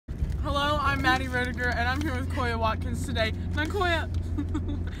I'm Maddie Roediger, and I'm here with Kolya Watkins today. Now, Kolya,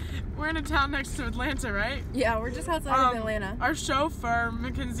 we're in a town next to Atlanta, right? Yeah, we're just outside of Atlanta. Our chauffeur,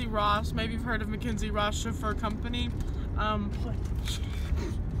 Mackenzie Ross, maybe you've heard of Mackenzie Ross Chauffeur Company.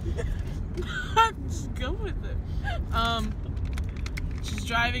 Just go with it. She's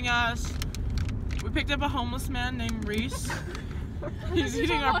driving us. We picked up a homeless man named Reese. He's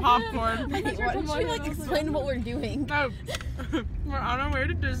eating our popcorn. Why don't you like explain what we're doing? No, we're on our way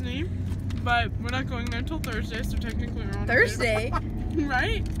to Disney, but we're not going there until Thursday, so technically we're on Thursday?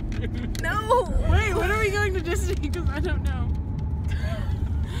 Right? No! Wait, when are we going to Disney? Because I don't know.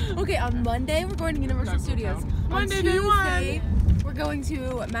 Okay, on Monday we're going to Universal Studios. Monday, on day Tuesday, one. we're going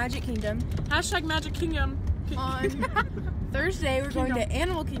to Magic Kingdom. Hashtag Magic Kingdom. On Thursday, we're going to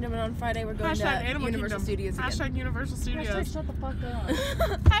Animal Kingdom, and on Friday, we're going Hashtag to Animal Universal Kingdom. Studios again. Hashtag Universal Studios. Hashtag shut the fuck up.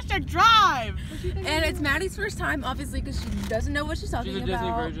 Hashtag drive. And it's Maddie's first time, obviously, because she doesn't know what she's talking She's a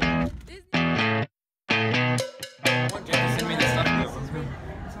about. Disney virgin.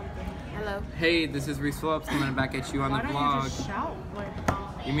 Hello. Hey, this is Reese Phillips coming back at you on the vlog. Shout.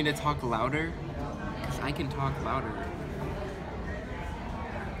 You mean to talk louder? Because I can talk louder.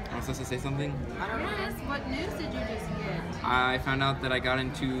 Am I supposed to say something? I don't know. What news did you just get? I found out that I got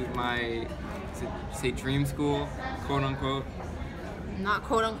into my, say, dream school, quote unquote. Not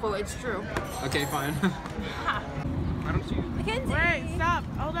quote unquote, it's true. Okay, fine. Why don't you? Mackenzie. Wait, stop.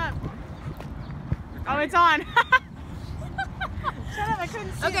 Hold up. Oh, it's on. Shut up, I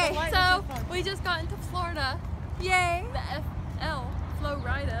couldn't see. Okay, The light so was so fun. we just got into Florida. Yay. The FL,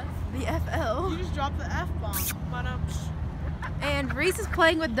 Florida. The FL. You just dropped the F-bomb. But, And Reese is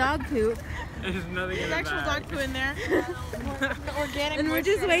playing with dog poop. There's nothing in there's the actual bag. dog poo in there. Organic. And we're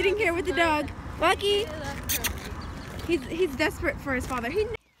just moisture. waiting here with the dog. Lucky. He's desperate for his father.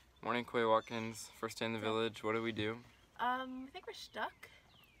 Morning, Kolya Watkins. First day in the village. What do we do? I think we're stuck.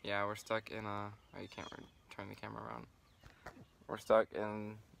 Yeah, we're stuck in a... Oh, you can't turn the camera around. We're stuck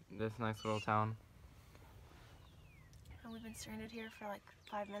in this nice little town. And we've been stranded here for like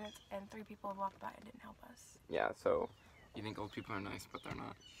 5 minutes, and 3 people have walked by and didn't help us. Yeah, so you think old people are nice, but they're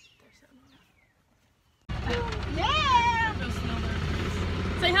not. They're so nice. Yeah!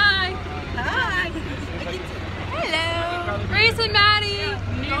 Say hi. Hi. Hello. Reese and Maddie.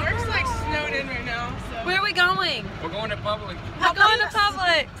 New York's like snowed in right now. So. Where are we going? We're going to public. We're going to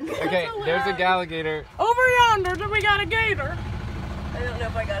public. Okay, there's a alligator. Over yonder, we got a gator. I don't know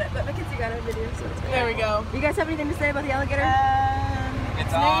if I got it, but Mackenzie got a video, so it's right. There we go. You guys have anything to say about the alligator?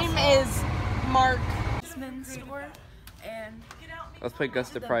 It's His name is Mark. Men's store, and Let's play Guess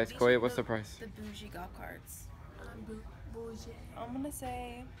the Price. Kolya, what's the price? the bougie go-karts. I'm gonna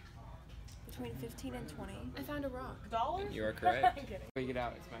say between 15 and 20. I found a rock. $1? You are correct. Figure it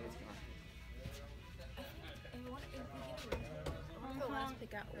out. It's Maddie's car. Let's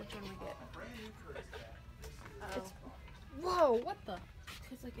pick out which one we get. It's, Whoa, what the?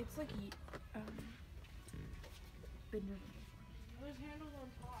 it's like been There's handles on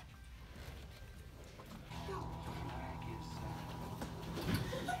top.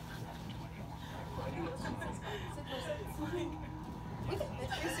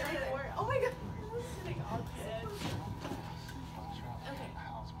 Oh my god.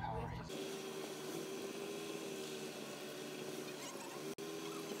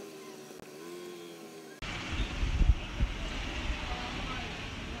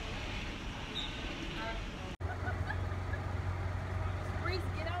 Reese,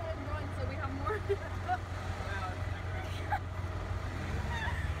 get out and run so we have more.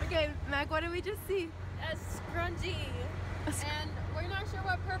 Okay, Mac, what did we just see? A scrunchie. And we're not sure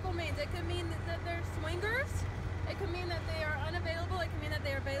what purple means. It could mean that they're swingers. It could mean that they are unavailable. It could mean that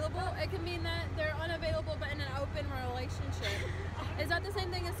they're available. It could mean that they're unavailable but in an open relationship. Is that the same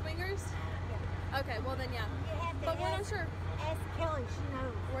thing as swingers? Okay, well then yeah. But we're not sure. Ask Kelly, she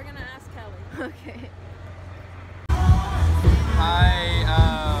knows. We're gonna ask Kelly. Okay. Hi,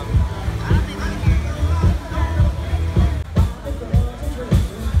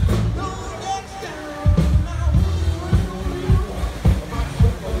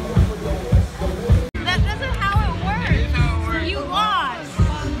 That isn't how it works. You lost.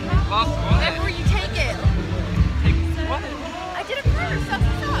 Lost what? Therefore, you take it. What? I did it first. That's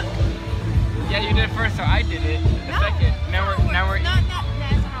what's up. Yeah, you did it first, so I did it the second. Now we're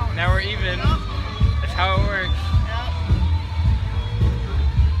now we're even. That's how it works.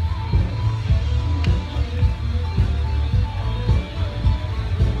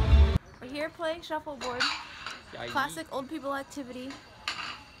 We're here playing shuffleboard. Yeah, Classic old people activity.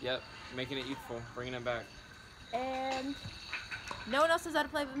 Yep, making it youthful, bringing it back. And no one else knows how to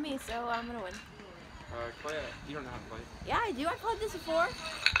play but me, so I'm gonna win. Kolya, you don't know how to play. Yeah, I do. I've played this before.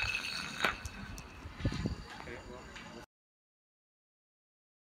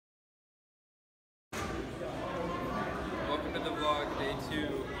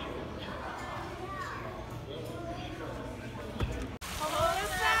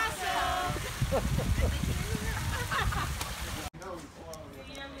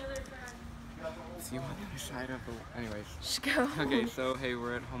 side of the. Anyways. Just go. Okay, so hey,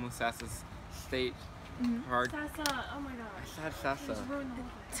 we're at Homosassa State Park. Sassa, oh my gosh. I said Sassa.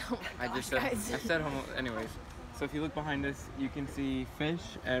 Oh my gosh, guys. I said homo. Anyways, so if you look behind us, you can see fish,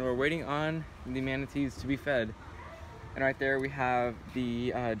 and we're waiting on the manatees to be fed. And right there we have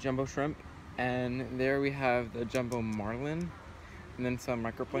the jumbo shrimp, and there we have the jumbo marlin, and then some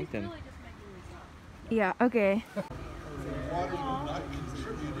microplankton. Yeah. Okay. Water will not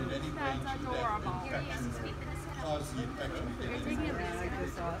contribute in any way to that infection, cause the infection to get in.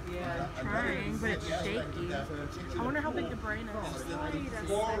 Trying, but it's shaky. I wonder how big the brain is. The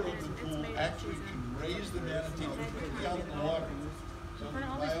floor of the pool actually can raise the manatee completely out of the water. So the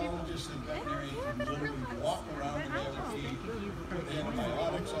biologists and veterinarians can literally walk around the manatee, put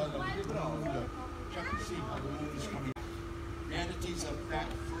antibiotics on them, to check and see how the wound is coming. Manatees are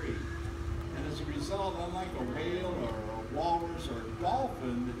fat-free. And as a result, unlike a whale or a walrus or a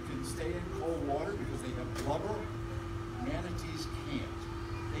dolphin that can stay in cold water because they have blubber, manatees can't.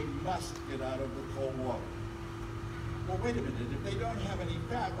 They must get out of the cold water. Well, wait a minute, if they don't have any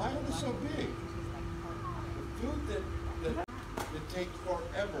fat, why are they so big? The food that it takes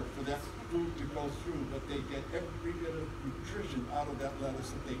forever for that food to go through, but they get every bit of nutrition out of that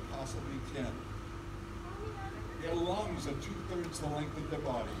lettuce that they possibly can. Their lungs are 2/3 the length of their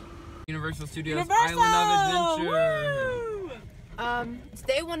body. Universal Studios Universal! Island of Adventure. Woo! It's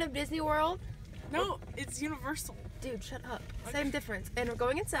day 1 of Disney World. No, it's Universal. Dude, shut up. Same difference. And we're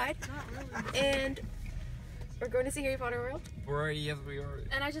going inside. Not really. And we're going to see Harry Potter World. Yes, we are.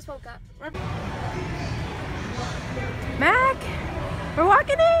 And I just woke up. We're Mac! We're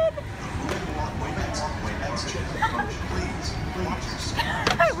walking in!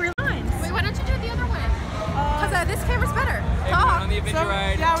 We're lines. Wait, why don't you do it the other way? Because this camera's better. Hey, Talk. on the adventure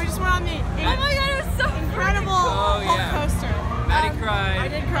ride. Yeah, we just went on the Oh my god, it was so incredible Oh, yeah. Hulk coaster. Maddie cried. I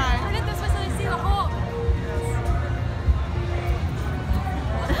did cry. Turn it this way so they see the Hulk.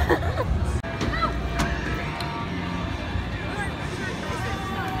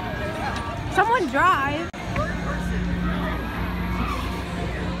 Someone drive.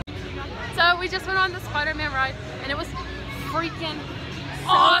 So we just went on the Spider-Man ride, and it was freaking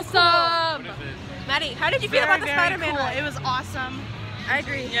awesome. Maddie, how did you feel about the Spider-Man cool. ride? It was awesome. I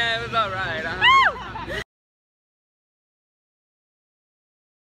agree. Yeah, it was alright. Let's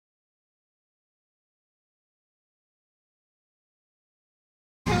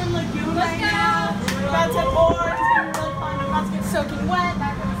go! About to board. It's gonna be really fun. I'm about to get soaking wet.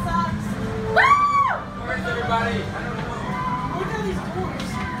 That really sucks. Woo! Where's everybody? Look at these doors.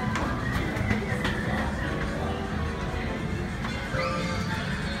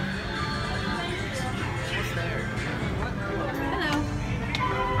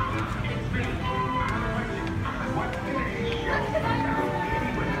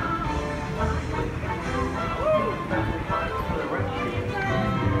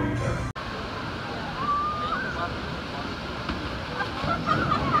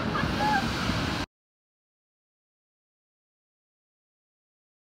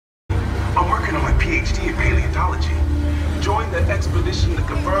 I'm working on my PhD in paleontology. Joined the expedition to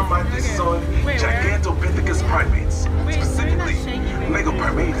confirm my thesis on Gigantopithecus primates. Specifically,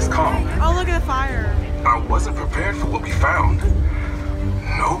 Megaprimate called. Oh, look at the fire. I wasn't prepared for what we found.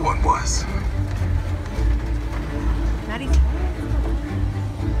 No one was. Maddie's.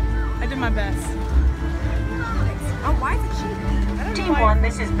 I did my best. Oh, why is it cheap? Team 1,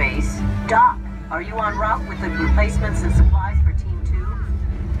 this is base. Doc, are you en route with the replacements and supplies for Team 2?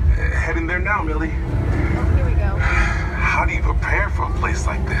 Heading there now, Millie. Oh, here we go. How do you prepare for a place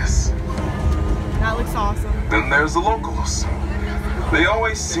like this? That looks awesome. Then there's the locals. They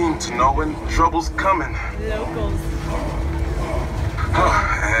always seem to know when trouble's coming. Locals.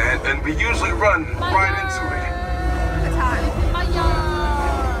 And we usually run right into it. It's hot. Fire!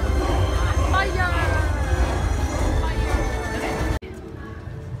 Fire!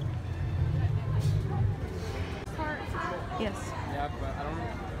 Yes. Yeah, but I don't know.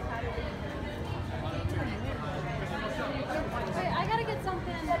 Wait, I gotta get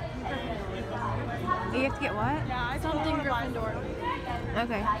something. You have to get what? Yeah, I Something Gryffindor.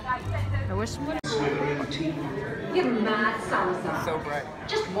 Okay. I wish. You're mad, Salazar. So bright.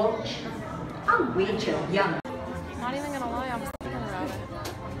 Just watch. I'll wait till young. Not even gonna lie, I'm thinking about it.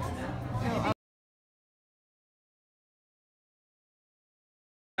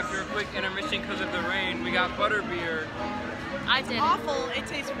 After a quick intermission because of the rain, we got butterbeer. I did. Awful. It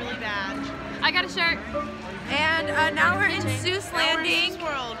tastes really bad. I got a shirt. And now we're in Seuss Landing.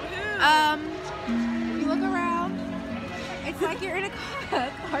 World. You look around. It's like you're in a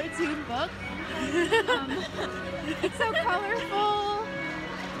cartoon book. It's so colorful.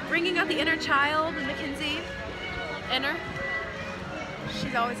 bringing out the inner child in Mackenzie. Inner.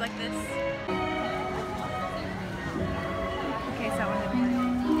 She's always like this. Okay, so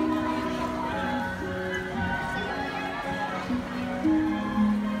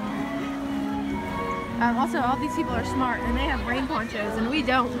also, all these people are smart and they have rain ponchos and we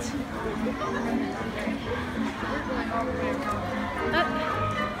don't.